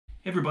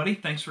Hey everybody,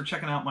 thanks for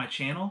checking out my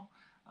channel.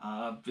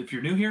 If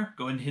you're new here,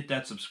 go ahead and hit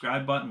that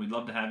subscribe button. We'd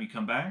love to have you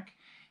come back.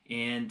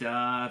 And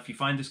if you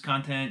find this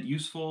content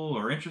useful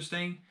or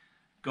interesting,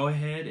 go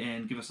ahead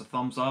and give us a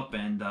thumbs up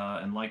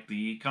and like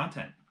the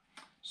content.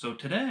 So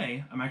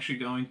today, I'm actually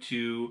going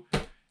to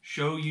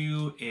show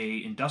you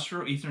a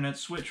industrial Ethernet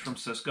switch from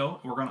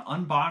Cisco. We're going to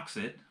unbox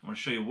it. I'm going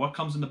to show you what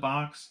comes in the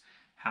box,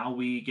 how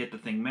we get the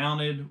thing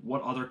mounted,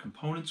 what other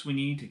components we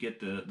need to get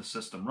the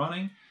system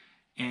running,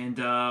 and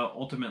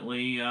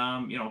ultimately,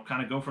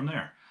 kind of go from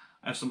there.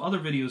 I have some other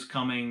videos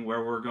coming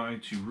where we're going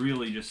to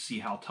really just see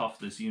how tough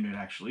this unit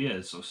actually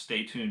is, so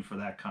stay tuned for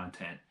that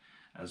content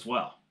as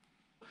well.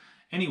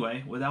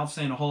 Anyway, without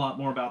saying a whole lot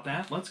more about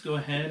that, let's go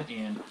ahead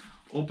and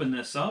open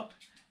this up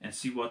and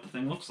see what the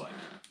thing looks like.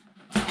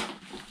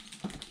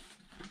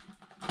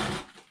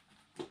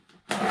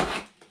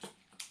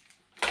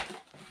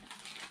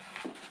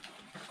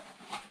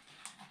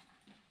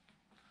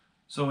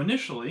 So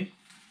initially,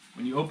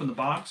 when you open the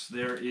box,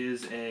 there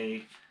is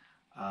a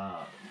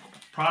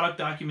product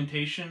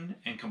documentation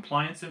and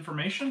compliance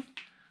information.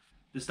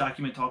 This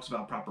document talks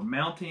about proper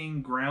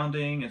mounting,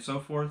 grounding, and so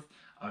forth.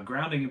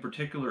 Grounding in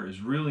particular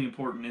is really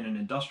important in an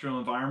industrial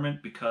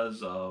environment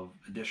because of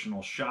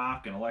additional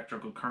shock and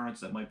electrical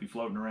currents that might be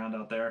floating around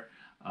out there.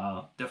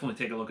 Definitely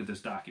take a look at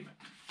this document.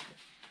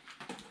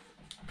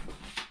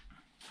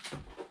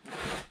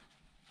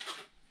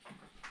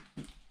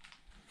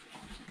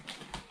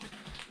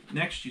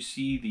 Next, you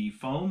see the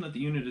foam that the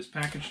unit is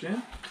packaged in.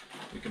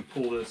 We can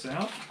pull this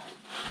out.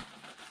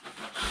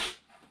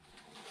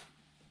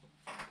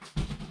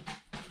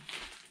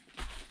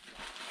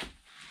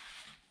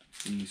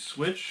 The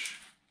switch,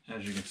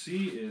 as you can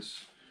see, is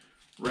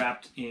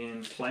wrapped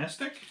in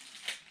plastic.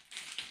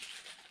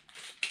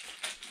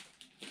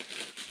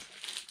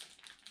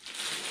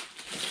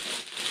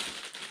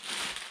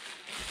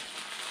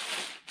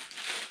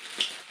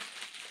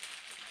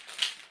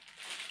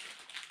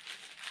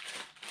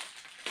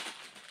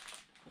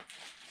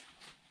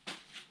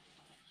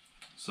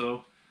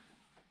 So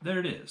there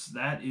it is.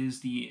 That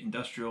is the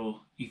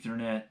industrial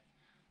Ethernet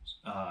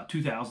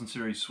 2000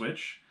 series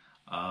switch.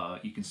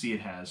 You can see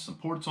it has some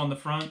ports on the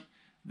front.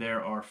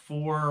 There are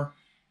 4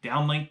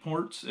 downlink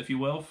ports, if you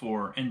will,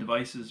 for end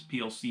devices,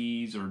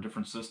 PLCs, or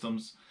different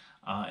systems.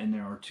 And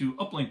there are 2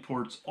 uplink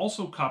ports,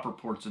 also copper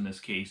ports in this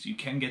case. You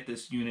can get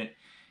this unit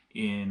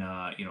in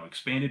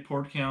expanded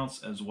port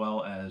counts as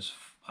well as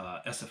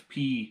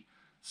SFP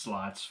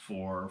slots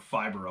for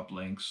fiber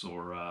uplinks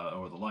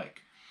or the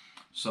like.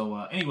 So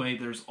anyway,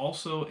 there's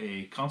also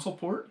a console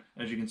port,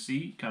 as you can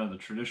see, kind of the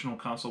traditional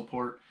console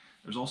port.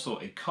 There's also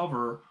a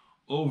cover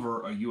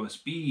over a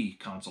USB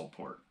console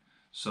port.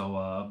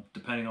 So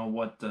depending on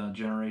what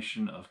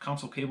generation of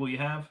console cable you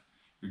have,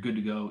 you're good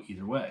to go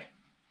either way.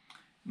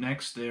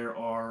 Next, there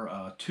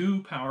are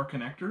 2 power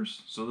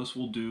connectors. So this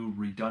will do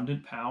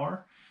redundant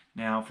power.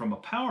 Now, from a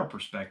power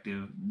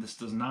perspective, this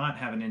does not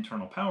have an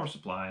internal power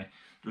supply.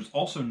 There's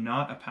also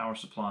not a power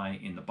supply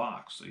in the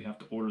box, so you have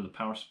to order the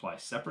power supply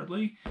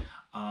separately,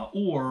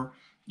 or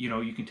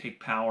you can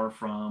take power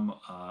from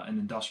an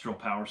industrial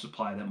power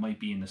supply that might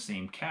be in the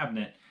same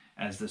cabinet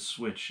as this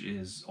switch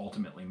is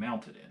ultimately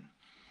mounted in.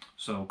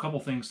 So a couple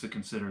things to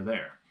consider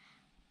there.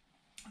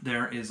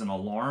 There is an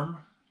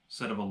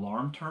set of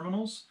alarm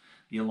terminals.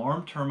 The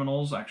alarm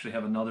terminals, I actually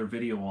have another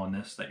video on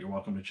this that you're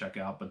welcome to check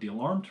out, but the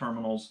alarm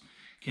terminals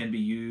can be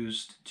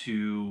used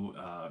to,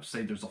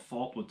 say there's a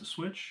fault with the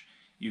switch.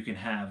 You can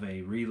have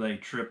a relay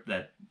trip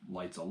that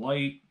lights a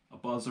light, a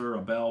buzzer,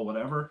 a bell,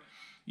 whatever.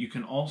 You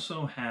can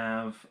also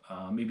have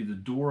maybe the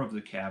door of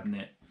the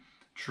cabinet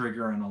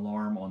trigger an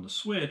alarm on the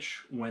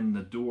switch when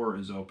the door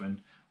is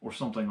open or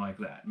something like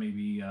that.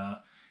 Maybe,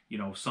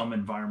 some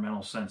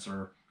environmental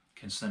sensor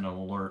can send an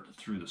alert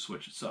through the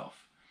switch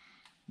itself.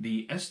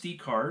 The SD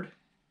card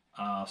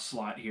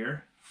slot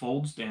here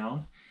folds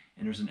down,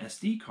 and there's an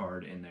SD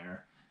card in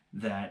there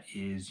that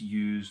is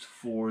used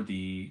for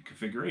the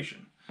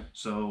configuration.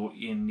 So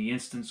in the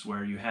instance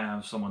where you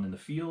have someone in the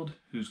field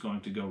who's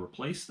going to go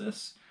replace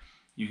this,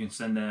 you can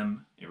send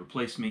them a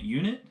replacement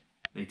unit.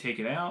 They take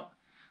it out,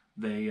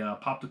 they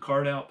pop the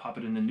card out, pop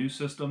it in the new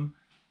system,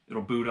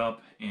 it'll boot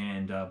up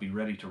and be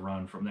ready to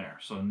run from there.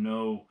 So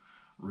no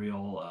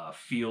real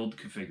field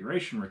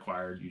configuration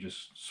required. You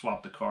just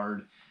swap the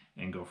card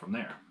and go from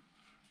there.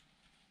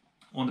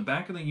 On the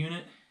back of the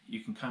unit,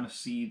 you can kind of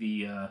see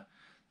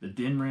the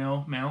DIN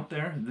rail mount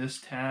there. This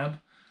tab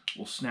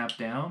will snap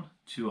down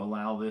to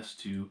allow this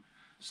to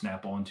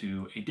snap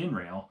onto a DIN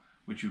rail,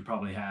 which you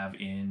probably have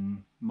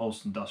in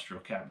most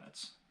industrial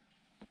cabinets.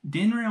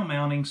 DIN rail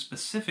mounting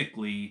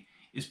specifically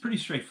is pretty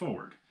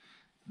straightforward.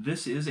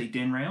 This is a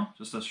DIN rail,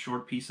 just a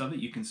short piece of it.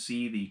 You can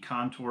see the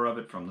contour of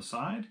it from the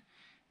side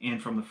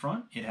and from the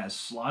front. It has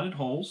slotted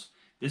holes.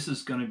 This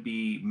is going to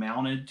be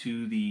mounted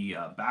to the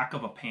back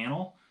of a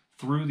panel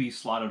through these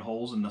slotted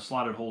holes, and the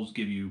slotted holes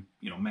give you,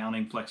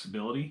 mounting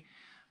flexibility.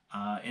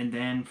 And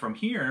then from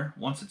here,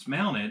 once it's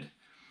mounted,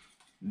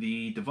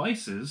 the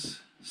devices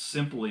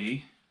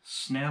simply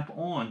snap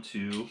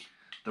onto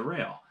the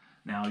rail.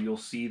 Now you'll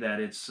see that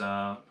it's,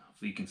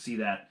 you can see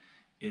that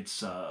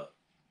it's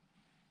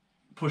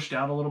pushed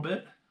out a little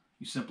bit,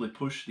 you simply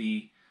push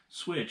the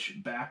switch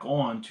back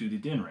on to the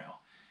DIN rail.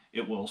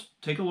 It will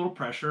take a little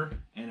pressure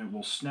and it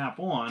will snap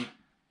on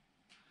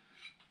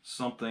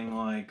something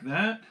like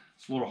that.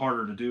 It's a little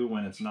harder to do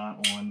when it's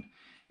not on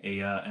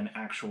an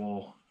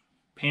actual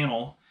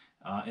panel,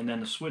 and then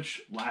the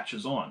switch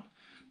latches on.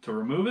 To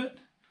remove it,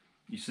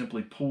 you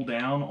simply pull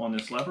down on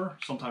this lever.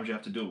 Sometimes you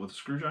have to do it with a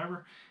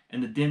screwdriver,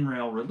 and the DIN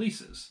rail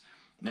releases.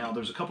 Now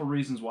there's a couple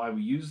reasons why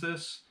we use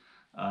this,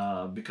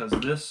 because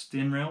this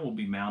DIN rail will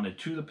be mounted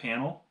to the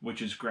panel,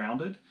 which is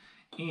grounded,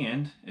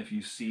 and if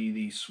you see,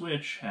 the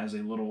switch has a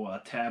little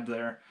tab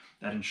there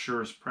that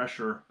ensures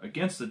pressure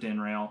against the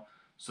DIN rail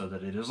so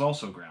that it is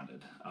also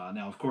grounded.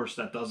 Now, of course,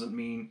 that doesn't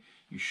mean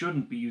you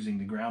shouldn't be using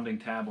the grounding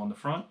tab on the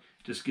front.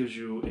 It just gives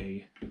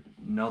you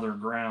another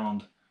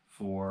ground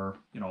for,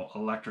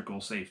 electrical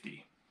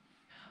safety.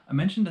 I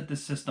mentioned that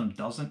this system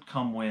doesn't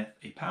come with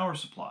a power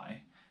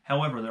supply.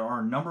 However, there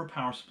are a number of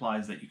power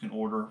supplies that you can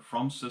order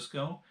from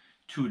Cisco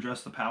to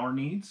address the power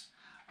needs.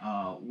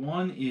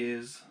 One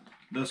is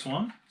this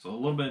one. So a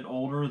little bit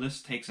older.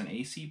 This takes an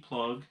AC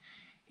plug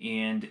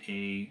and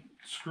a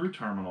screw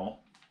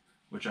terminal,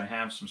 which I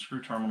have some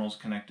screw terminals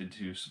connected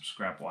to some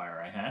scrap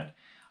wire I had.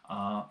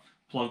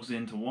 Plugs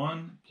into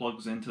one,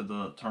 plugs into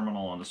the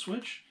terminal on the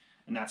switch,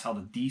 and that's how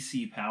the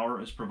DC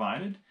power is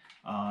provided.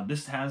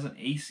 This has an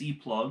AC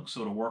plug,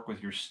 so it'll work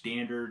with your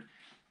standard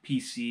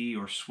PC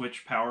or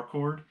switch power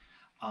cord.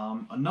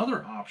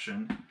 Another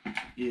option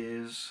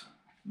is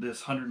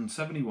this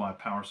 170 watt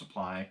power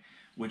supply,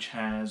 which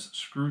has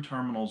screw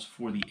terminals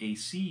for the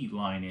AC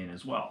line in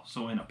as well.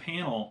 So in a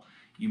panel,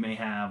 you may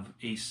have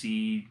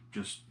AC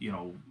just,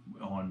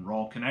 on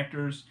raw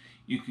connectors.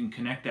 You can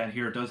connect that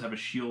here. It does have a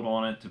shield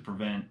on it to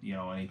prevent,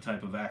 any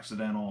type of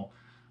accidental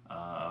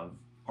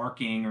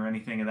arcing or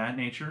anything of that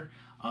nature.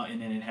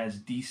 And then it has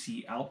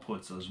DC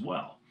outputs as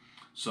well.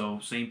 So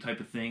same type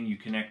of thing. You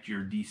connect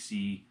your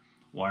DC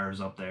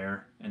wires up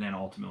there and then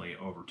ultimately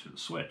over to the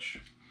switch.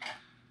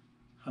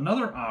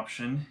 Another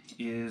option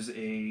is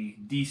a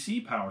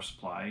DC power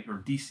supply or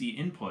DC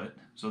input.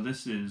 So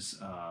this is,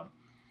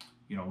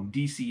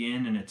 DC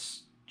in, and it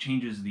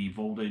changes the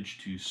voltage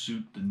to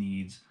suit the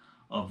needs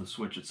of the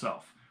switch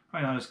itself.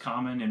 Probably not as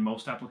common in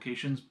most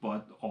applications,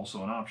 but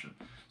also an option.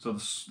 So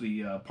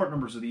the part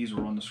numbers of these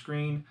are on the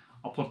screen.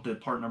 I'll put the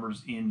part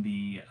numbers in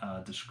the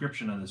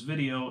description of this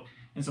video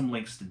and some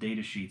links to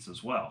data sheets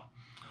as well.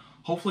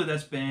 Hopefully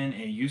that's been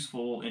a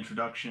useful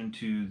introduction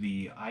to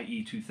the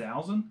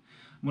IE2000.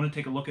 I'm going to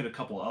take a look at a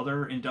couple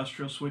other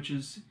industrial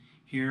switches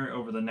here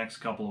over the next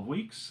couple of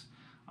weeks.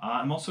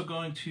 I'm also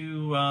going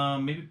to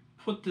maybe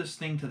put this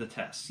thing to the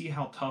test, see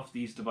how tough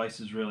these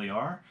devices really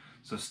are.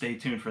 So stay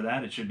tuned for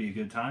that. It should be a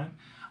good time.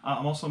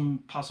 I'm also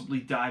possibly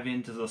dive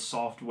into the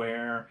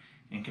software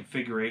and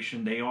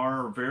configuration. They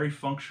are very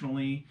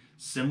functionally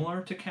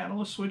similar to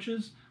Catalyst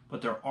switches,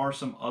 but there are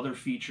some other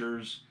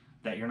features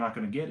that you're not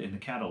going to get in the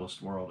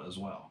Catalyst world as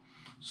well.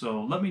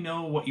 So let me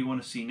know what you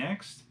want to see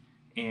next,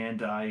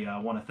 and I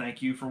want to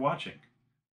thank you for watching.